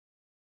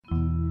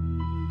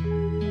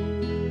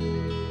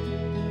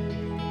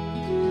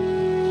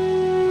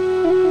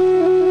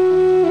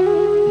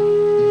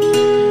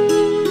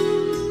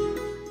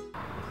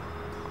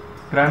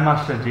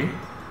Grandmaster Ji,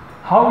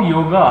 how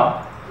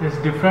yoga is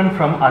different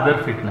from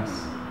other fitness?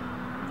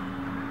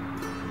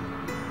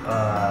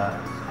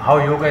 How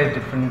yoga is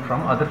different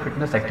from other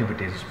fitness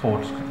activities,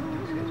 sports.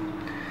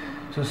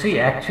 So see,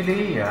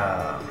 actually,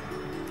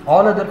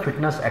 all other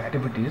fitness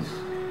activities,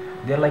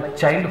 they are like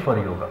child for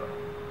yoga.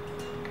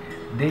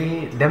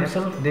 They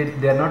themselves,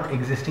 they are not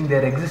existing. They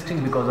are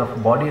existing because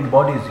of body, and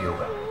body is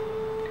yoga.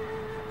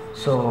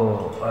 So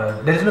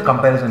there is no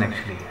comparison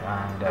actually,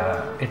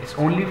 and it's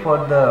only for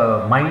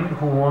the mind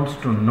who wants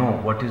to know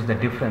what is the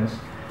difference.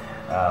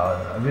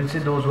 We'll say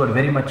those who are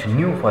very much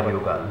new for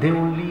yoga, they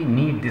only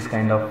need this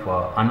kind of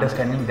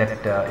understanding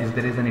that if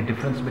there is any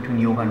difference between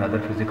yoga and other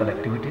physical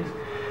activities.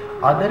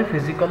 Other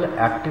physical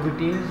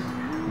activities,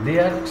 they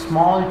are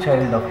small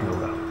child of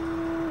yoga.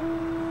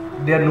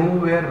 They are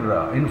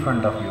nowhere in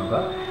front of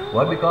yoga.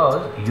 Why?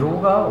 Because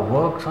yoga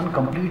works on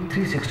complete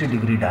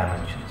 360-degree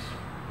dimensions.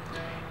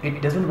 It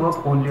doesn't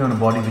work only on a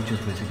body which is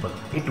visible.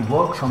 It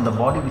works on the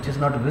body which is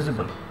not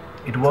visible.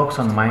 It works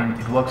on mind,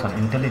 it works on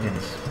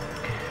intelligence.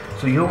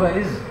 So yoga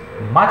is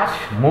much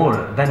more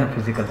than a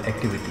physical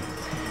activity.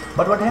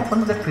 But what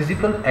happens, that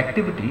physical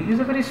activity is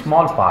a very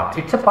small part.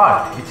 It's a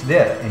part, it's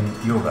there in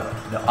yoga.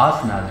 The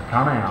asanas,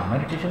 pranayama,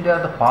 meditation, they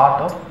are the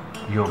part of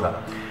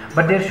yoga.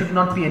 But there should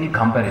not be any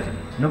comparison.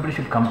 Nobody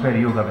should compare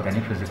yoga with any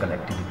physical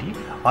activity.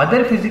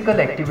 Other physical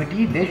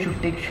activity, they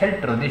should take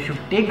shelter, they should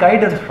take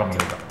guidance from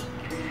yoga.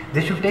 They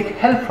should take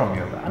help from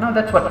yoga. Now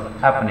that's what's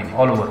happening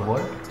all over the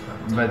world,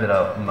 whether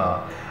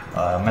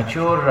a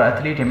mature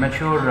athlete,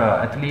 immature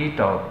athlete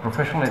or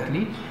professional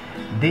athlete,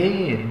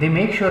 they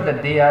make sure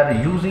that they are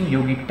using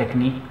yogic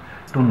technique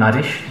to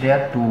nourish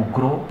their, to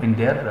grow in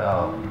their,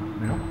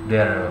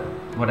 their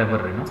whatever,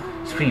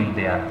 stream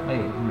they are.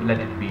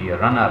 Let it be a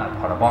runner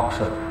or a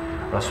boxer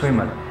or a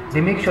swimmer. They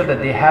make sure that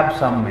they have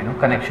some,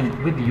 connection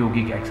with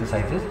yogic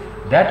exercises.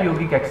 That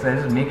yogic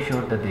exercises make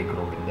sure that they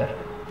grow in their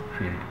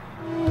field.